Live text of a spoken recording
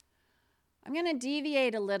I'm going to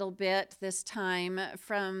deviate a little bit this time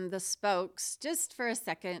from the spokes just for a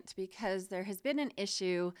second because there has been an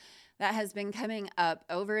issue that has been coming up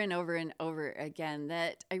over and over and over again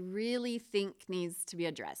that I really think needs to be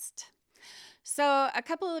addressed. So a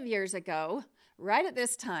couple of years ago, right at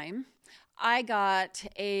this time, I got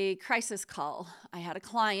a crisis call. I had a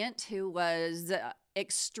client who was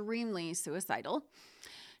extremely suicidal.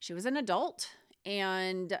 She was an adult,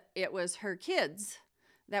 and it was her kids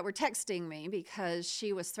that were texting me because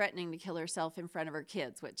she was threatening to kill herself in front of her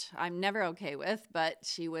kids, which I'm never okay with, but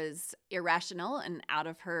she was irrational and out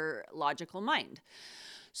of her logical mind.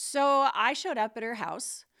 So I showed up at her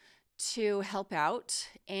house to help out,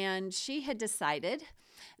 and she had decided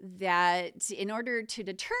that in order to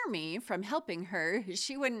deter me from helping her,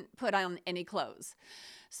 she wouldn't put on any clothes.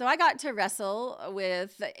 So I got to wrestle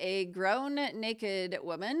with a grown naked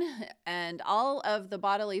woman and all of the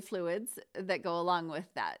bodily fluids that go along with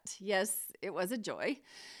that. Yes, it was a joy.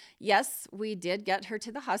 Yes, we did get her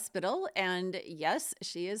to the hospital, and yes,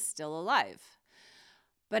 she is still alive.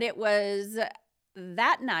 But it was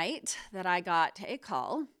that night that I got a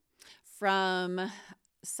call from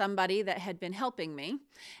somebody that had been helping me,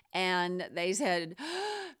 and they said,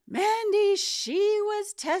 Mandy, she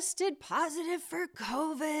was tested positive for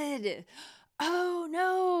COVID. Oh,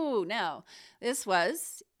 no. Now, this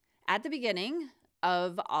was at the beginning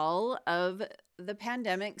of all of the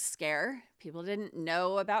pandemic scare. People didn't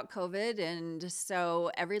know about COVID, and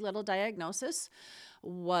so every little diagnosis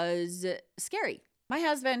was scary. My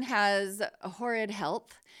husband has a horrid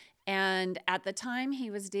health, and at the time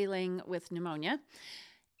he was dealing with pneumonia.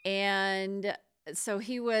 And so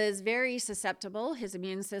he was very susceptible. His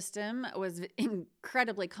immune system was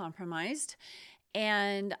incredibly compromised.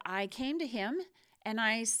 And I came to him and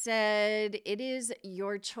I said, it is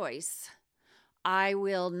your choice. I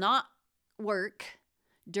will not work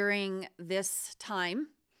during this time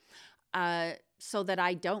so that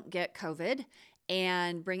I don't get COVID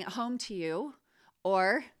and bring it home to you,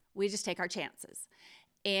 or we just take our chances.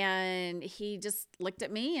 And he just looked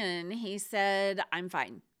at me and he said, I'm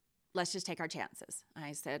fine. Let's just take our chances.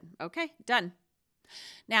 I said, okay, done.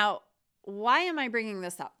 Now, why am I bringing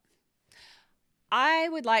this up? I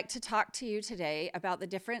would like to talk to you today about the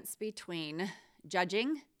difference between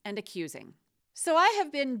judging and accusing. So I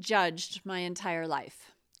have been judged my entire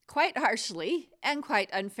life, quite harshly and quite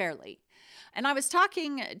unfairly. And I was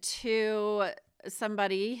talking to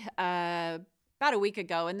somebody about a week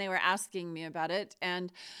ago, and they were asking me about it.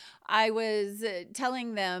 And I was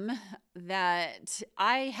telling them that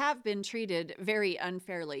I have been treated very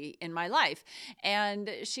unfairly in my life. And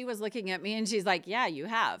she was looking at me and she's like, yeah, you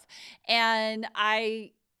have. And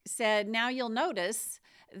I said, now you'll notice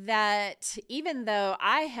that even though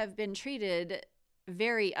I have been treated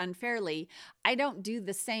very unfairly, I don't do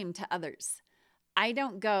the same to others. I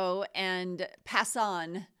don't go and pass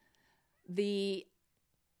on the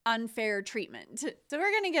unfair treatment. So we're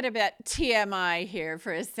going to get a bit TMI here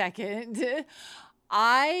for a second.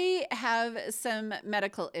 I have some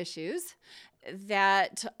medical issues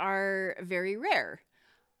that are very rare.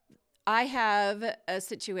 I have a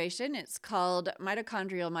situation, it's called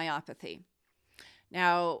mitochondrial myopathy.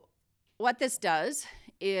 Now, what this does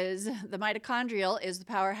is the mitochondrial is the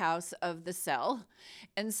powerhouse of the cell.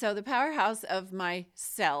 And so the powerhouse of my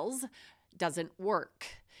cells doesn't work.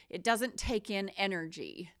 It doesn't take in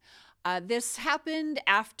energy. This happened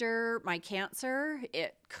after my cancer.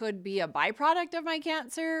 It could be a byproduct of my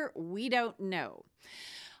cancer. We don't know.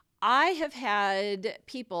 I have had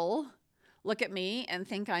people look at me and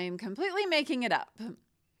think I am completely making it up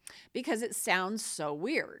because it sounds so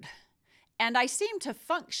weird. And I seem to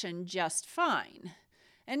function just fine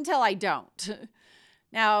until I don't.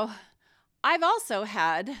 Now, I've also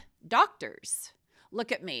had doctors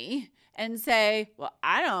look at me and say, well,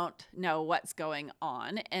 I don't know what's going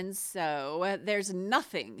on. And so there's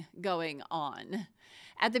nothing going on.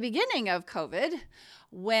 At the beginning of COVID,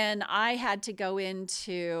 when I had to go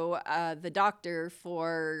into the doctor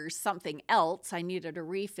for something else, I needed a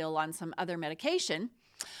refill on some other medication,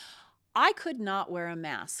 I could not wear a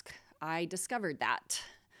mask. I discovered that.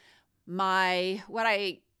 What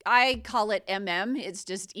I call it it's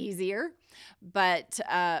just easier. But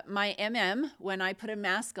my when I put a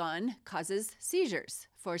mask on, causes seizures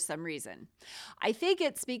for some reason. I think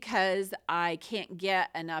it's because I can't get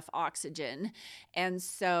enough oxygen, and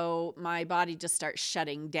so my body just starts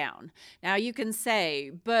shutting down. Now you can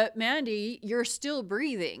say, but Mandy, you're still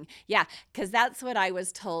breathing. Yeah, because that's what I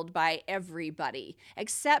was told by everybody,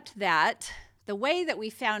 except that the way that we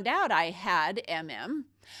found out I had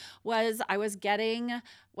was I was getting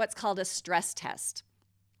what's called a stress test.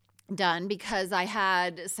 done because I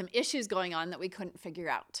had some issues going on that we couldn't figure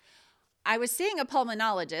out. I was seeing a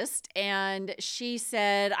pulmonologist and she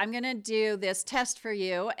said, I'm going to do this test for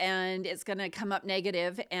you and it's going to come up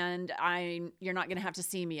negative and you're not going to have to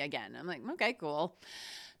see me again. I'm like, okay, cool.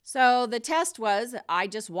 So the test was I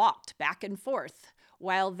just walked back and forth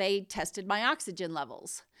while they tested my oxygen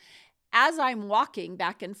levels. As I'm walking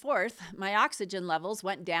back and forth, my oxygen levels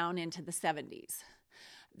went down into the 70s.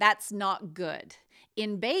 That's not good.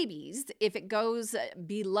 In babies, if it goes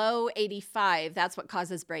below 85, that's what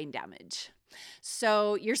causes brain damage.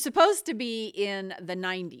 So you're supposed to be in the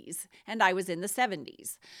 90s, and I was in the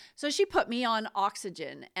 70s. So she put me on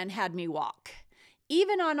oxygen and had me walk.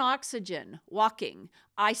 Even on oxygen, walking,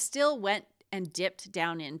 I still went and dipped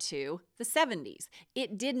down into the 70s.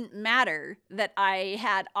 It didn't matter that I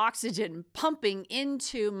had oxygen pumping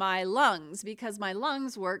into my lungs because my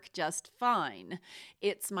lungs work just fine.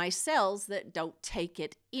 It's my cells that don't take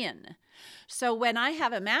it in. So when I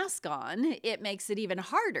have a mask on, it makes it even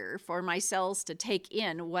harder for my cells to take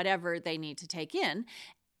in whatever they need to take in,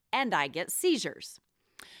 and I get seizures.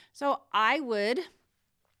 So I would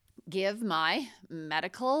give my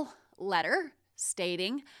medical letter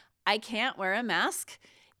stating, I can't wear a mask.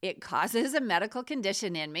 It causes a medical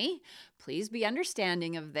condition in me. Please be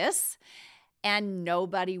understanding of this. And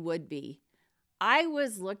nobody would be. I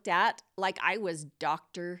was looked at like I was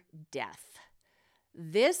Dr. Death.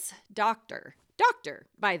 This doctor,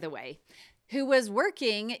 by the way, who was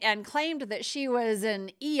working and claimed that she was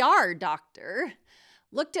an ER doctor,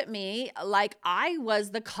 looked at me like I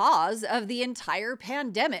was the cause of the entire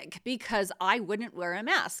pandemic because I wouldn't wear a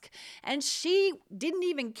mask. And she didn't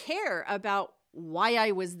even care about why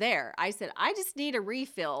I was there. I said, I just need a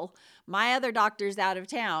refill. My other doctor's out of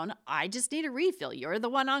town. I just need a refill. You're the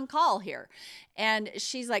one on call here. And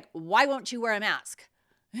she's like, why won't you wear a mask?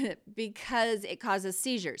 Because it causes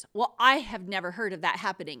seizures. Well, I have never heard of that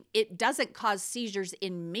happening. It doesn't cause seizures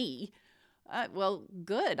in me. Well,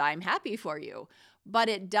 good. I'm happy for you. But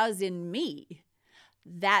it does in me.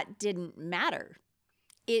 That didn't matter.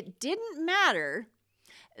 It didn't matter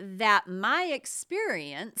that my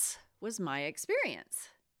experience was my experience.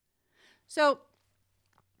 So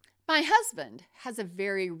my husband has a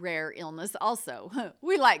very rare illness also.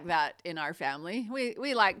 We like that in our family.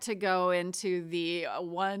 We like to go into the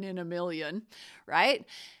 1 in a million, right?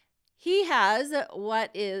 He has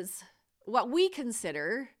what we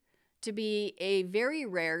consider to be a very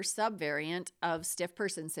rare subvariant of stiff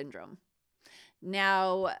person syndrome.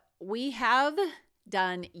 Now, we have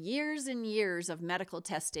done years and years of medical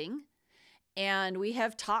testing, and we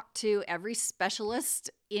have talked to every specialist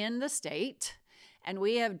in the state, and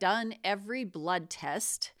we have done every blood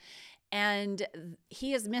test, and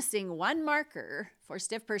he is missing one marker for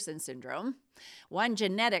stiff person syndrome, one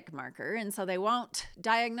genetic marker, and so they won't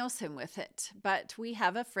diagnose him with it. But we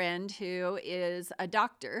have a friend who is a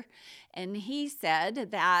doctor, and he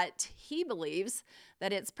said that he believes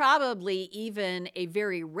that it's probably even a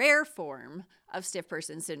very rare form of stiff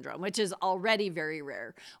person syndrome, which is already very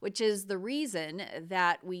rare, which is the reason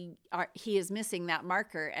that he is missing that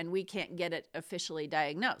marker and we can't get it officially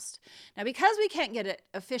diagnosed. Now, because we can't get it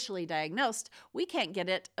officially diagnosed, we can't get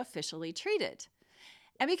it officially treated.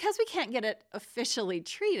 And because we can't get it officially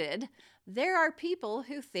treated, there are people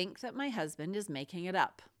who think that my husband is making it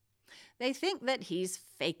up. They think that he's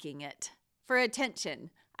faking it for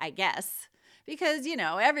attention, I guess. Because,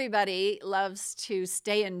 everybody loves to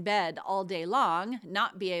stay in bed all day long,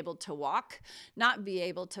 not be able to walk, not be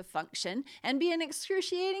able to function, and be in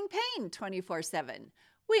excruciating pain 24/7.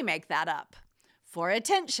 We make that up for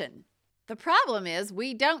attention. The problem is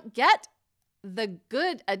we don't get the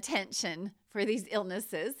good attention for these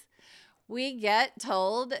illnesses. We get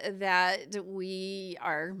told that we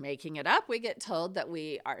are making it up. We get told that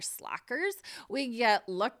we are slackers. We get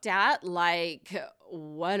looked at like,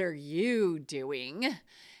 what are you doing?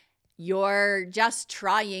 You're just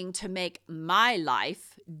trying to make my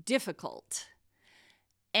life difficult.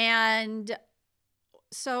 And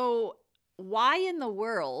so why in the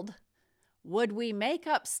world would we make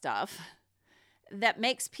up stuff that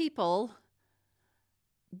makes people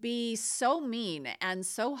be so mean and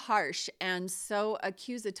so harsh and so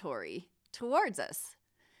accusatory towards us?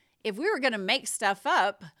 If we were going to make stuff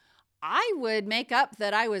up, I would make up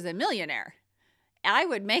that I was a millionaire. I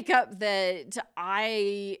would make up that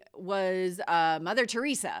I was Mother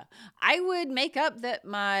Teresa. I would make up that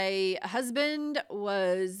my husband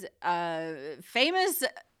was a famous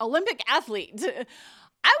Olympic athlete.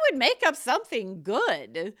 I would make up something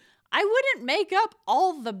good. I wouldn't make up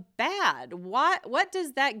all the bad. What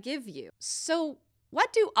does that give you? So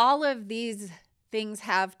what do all of these things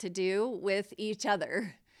have to do with each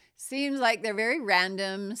other? Seems like they're very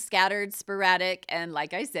random, scattered, sporadic, and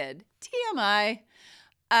like I said, TMI.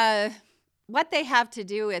 What they have to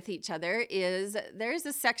do with each other is there's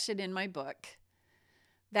a section in my book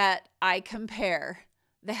that I compare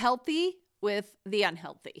the healthy with the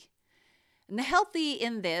unhealthy. And the healthy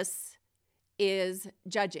in this is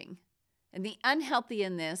judging, and the unhealthy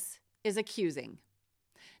in this is accusing.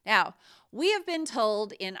 Now, we have been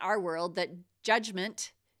told in our world that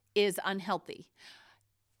judgment is unhealthy.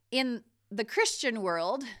 In the Christian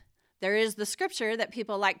world, there is the scripture that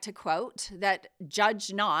people like to quote, that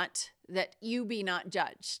judge not, that you be not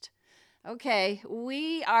judged. Okay,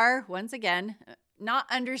 we are, once again, not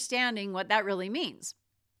understanding what that really means.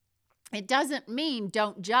 It doesn't mean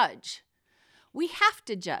don't judge. We have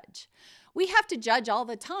to judge. We have to judge all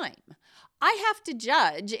the time. I have to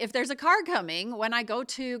judge if there's a car coming when I go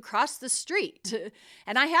to cross the street,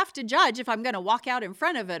 and I have to judge if I'm going to walk out in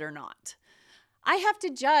front of it or not. I have to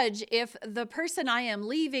judge if the person I am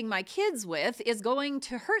leaving my kids with is going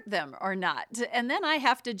to hurt them or not. And then I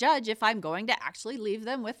have to judge if I'm going to actually leave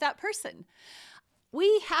them with that person.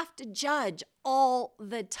 We have to judge all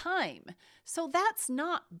the time. So that's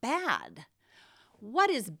not bad. What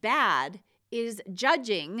is bad is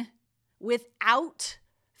judging without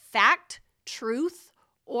fact, truth,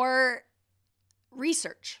 or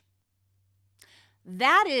research.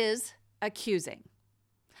 That is accusing.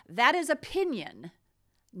 That is opinion,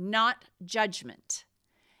 not judgment.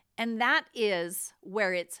 And that is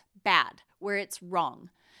where it's bad, where it's wrong.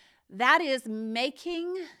 That is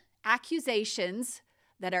making accusations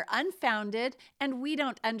that are unfounded and we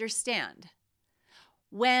don't understand.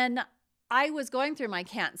 When I was going through my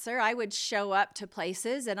cancer, I would show up to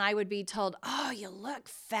places and I would be told, "Oh, you look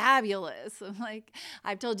fabulous." I'm like,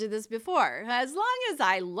 I've told you this before. As long as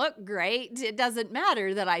I look great, it doesn't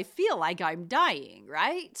matter that I feel like I'm dying,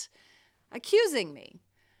 right? Accusing me.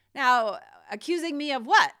 Now, accusing me of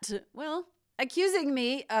what? Well, accusing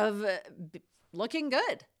me of looking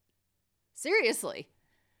good. Seriously.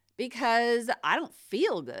 Because I don't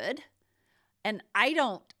feel good and I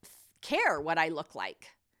don't care what I look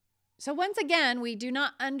like. So once again, we do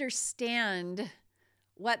not understand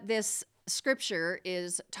what this scripture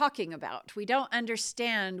is talking about. We don't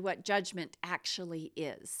understand what judgment actually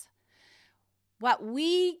is. What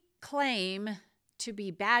we claim to be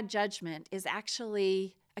bad judgment is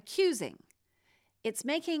actually accusing. It's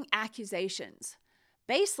making accusations,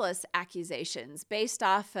 baseless accusations based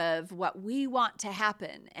off of what we want to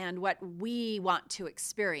happen and what we want to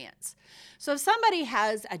experience. So if somebody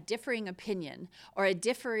has a differing opinion or a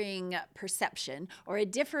differing perception or a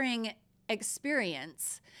differing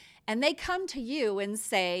experience, and they come to you and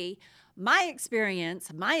say, "My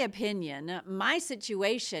experience, my opinion, my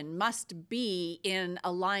situation must be in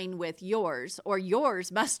a line with yours, or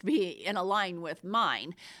yours must be in a line with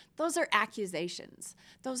mine," those are accusations.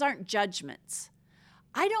 Those aren't judgments.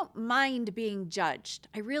 I don't mind being judged.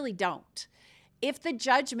 I really don't. If the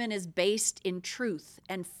judgment is based in truth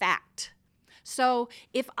and fact. So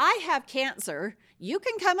if I have cancer, you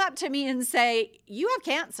can come up to me and say, "You have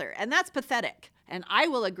cancer," and that's pathetic. And I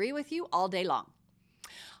will agree with you all day long.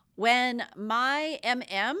 When my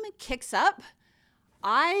MM kicks up,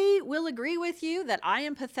 I will agree with you that I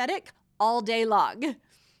am pathetic all day long.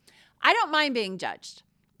 I don't mind being judged.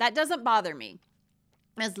 That doesn't bother me.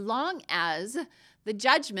 As long as the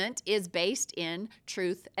judgment is based in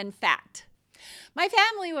truth and fact. My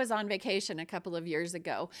family was on vacation a couple of years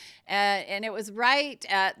ago, and it was right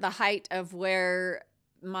at the height of where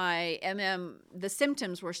my the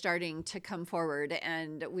symptoms were starting to come forward,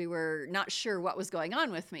 and we were not sure what was going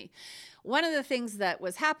on with me. One of the things that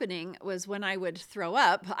was happening was when I would throw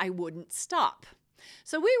up, I wouldn't stop.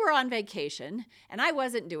 So we were on vacation, and I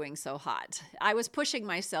wasn't doing so hot. I was pushing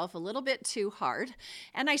myself a little bit too hard,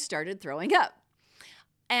 and I started throwing up.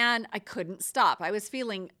 And I couldn't stop. I was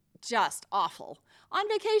feeling just awful on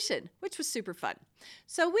vacation, which was super fun.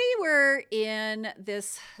 So we were in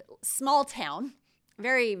this small town,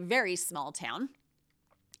 very, very small town.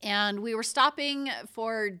 And we were stopping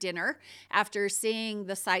for dinner after seeing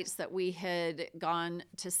the sights that we had gone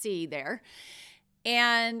to see there.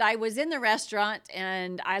 And I was in the restaurant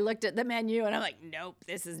and I looked at the menu and I'm like, "Nope,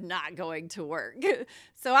 this is not going to work."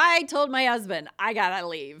 So I told my husband, "I gotta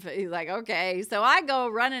leave." He's like, "Okay." So I go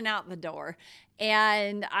running out the door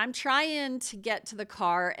and I'm trying to get to the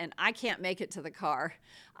car and I can't make it to the car.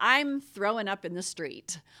 I'm throwing up in the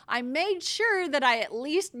street. I made sure that I at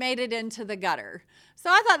least made it into the gutter.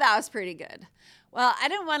 So I thought that was pretty good. Well, I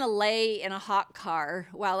didn't want to lay in a hot car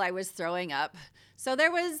while I was throwing up. So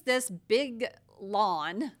there was this big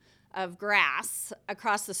lawn of grass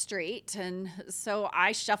across the street. And so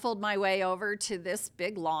I shuffled my way over to this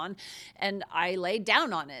big lawn and I laid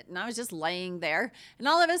down on it. And I was just laying there. And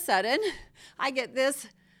all of a sudden, I get this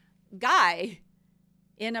guy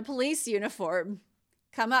in a police uniform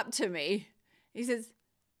come up to me. He says,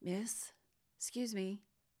 "Miss, excuse me,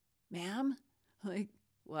 ma'am." I'm like,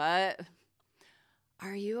 "What?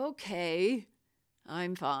 Are you okay?"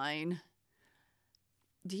 "I'm fine."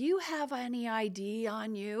 "Do you have any ID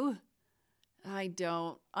on you?" "I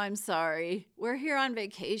don't. I'm sorry. We're here on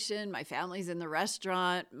vacation. My family's in the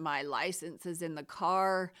restaurant. My license is in the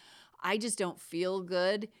car. I just don't feel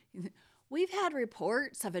good." "We've had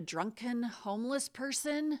reports of a drunken homeless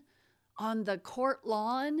person on the court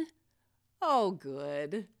lawn." Oh,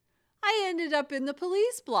 good. I ended up in the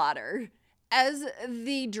police blotter as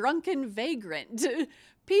the drunken vagrant.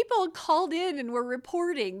 People called in and were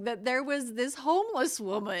reporting that there was this homeless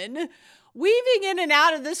woman weaving in and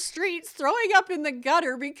out of the streets, throwing up in the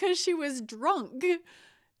gutter because she was drunk.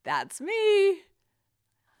 That's me.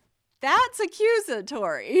 That's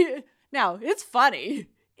accusatory. Now, it's funny.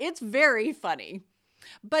 It's very funny.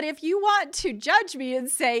 But if you want to judge me and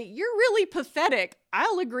say, "You're really pathetic,"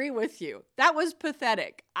 I'll agree with you. That was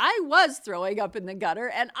pathetic. I was throwing up in the gutter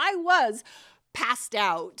and I was passed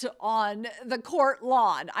out on the court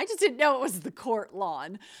lawn. I just didn't know it was the court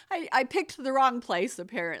lawn. I picked the wrong place,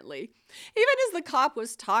 apparently. Even as the cop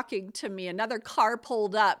was talking to me, another car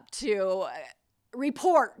pulled up to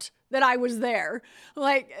report that I was there.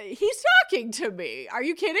 Like, he's talking to me. Are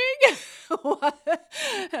you kidding?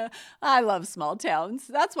 I love small towns.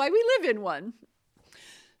 That's why we live in one.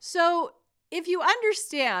 So if you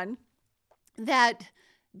understand that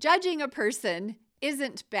judging a person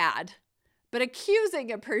isn't bad, but accusing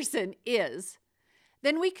a person is,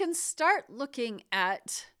 then we can start looking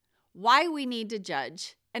at why we need to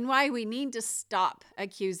judge and why we need to stop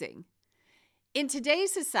accusing. In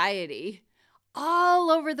today's society, all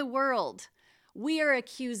over the world, we are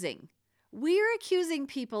accusing. We are accusing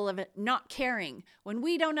people of not caring when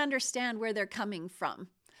we don't understand where they're coming from.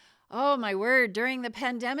 Oh, my word, during the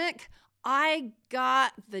pandemic, I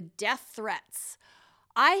got the death threats.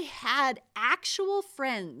 I had actual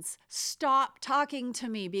friends stop talking to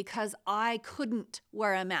me because I couldn't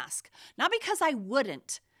wear a mask. Not because I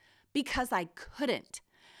wouldn't, because I couldn't.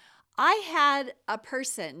 I had a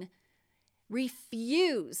person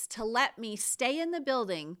refuse to let me stay in the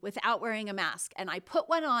building without wearing a mask. And I put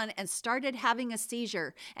one on and started having a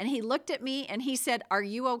seizure. And he looked at me and he said, "Are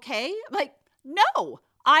you okay?" I'm like, "No,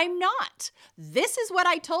 I'm not. This is what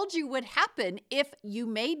I told you would happen if you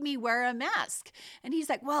made me wear a mask." And he's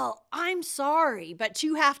like, "Well, I'm sorry, but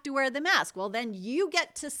you have to wear the mask." "Well, then you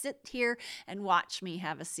get to sit here and watch me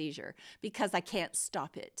have a seizure because I can't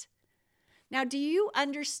stop it." Now, do you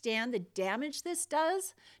understand the damage this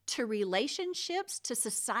does to relationships, to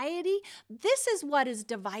society? This is what is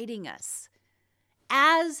dividing us.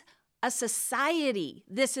 As a society,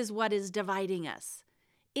 this is what is dividing us.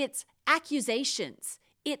 It's accusations.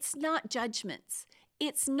 It's not judgments.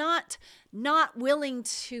 It's not willing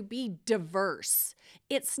to be diverse.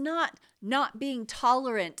 It's not being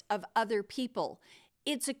tolerant of other people.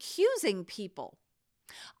 It's accusing people.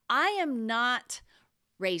 I am not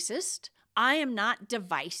racist. I am not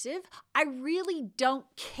divisive. I really don't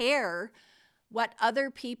care what other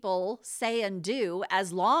people say and do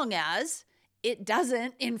as long as it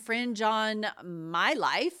doesn't infringe on my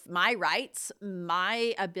life, my rights,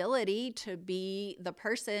 my ability to be the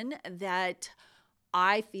person that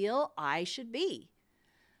I feel I should be.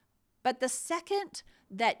 But the second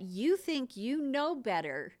that you think you know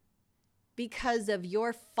better because of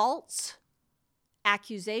your false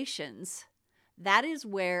accusations, that is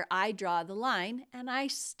where I draw the line and I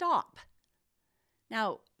stop.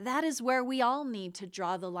 Now, that is where we all need to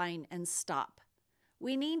draw the line and stop.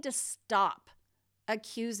 We need to stop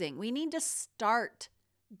accusing. We need to start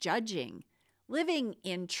judging, living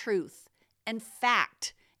in truth and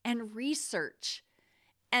fact and research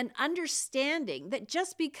and understanding that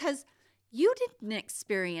just because you didn't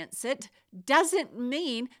experience it doesn't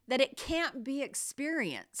mean that it can't be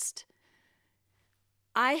experienced.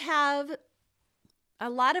 I have a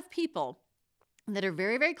lot of people that are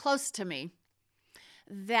very, very close to me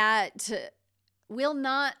that will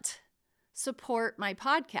not support my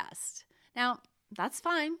podcast. Now, that's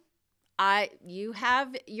fine. You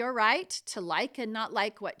have your right to like and not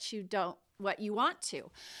like what you want to.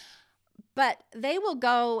 But they will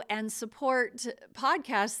go and support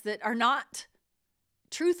podcasts that are not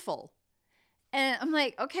truthful. And I'm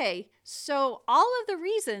like, okay, so all of the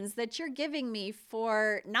reasons that you're giving me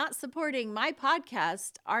for not supporting my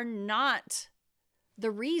podcast are not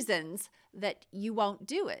the reasons that you won't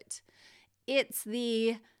do it. It's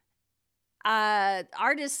the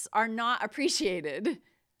artists are not appreciated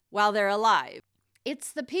while they're alive.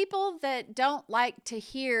 It's the people that don't like to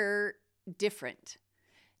hear different.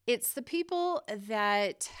 It's the people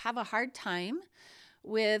that have a hard time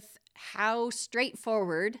with how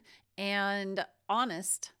straightforward and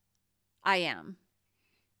honest I am.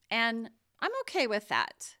 And I'm okay with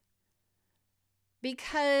that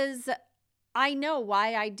because I know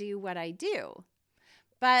why I do what I do.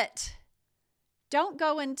 But don't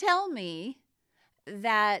go and tell me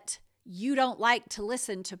that you don't like to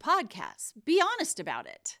listen to podcasts. Be honest about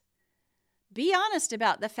it. Be honest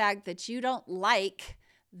about the fact that you don't like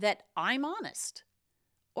that I'm honest.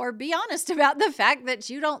 Or be honest about the fact that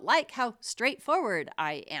you don't like how straightforward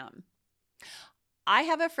I am. I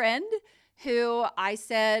have a friend who I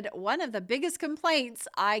said one of the biggest complaints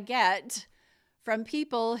I get from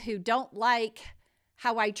people who don't like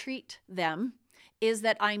how I treat them is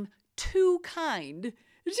that I'm too kind.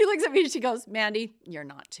 She looks at me and she goes, Mandy, you're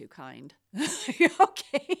not too kind.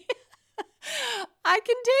 Okay. I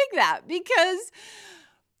can take that because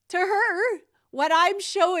to her, what I'm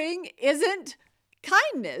showing isn't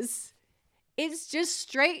kindness. It's just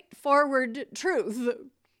straightforward truth.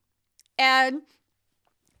 And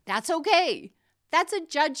that's okay. That's a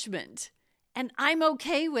judgment. And I'm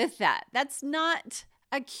okay with that. That's not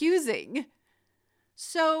accusing.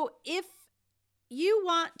 So if you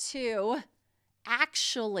want to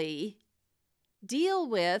actually deal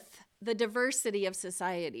with the diversity of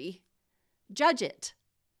society, judge it.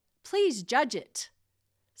 Please judge it.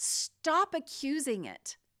 Stop accusing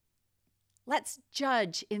it. Let's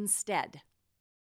judge instead.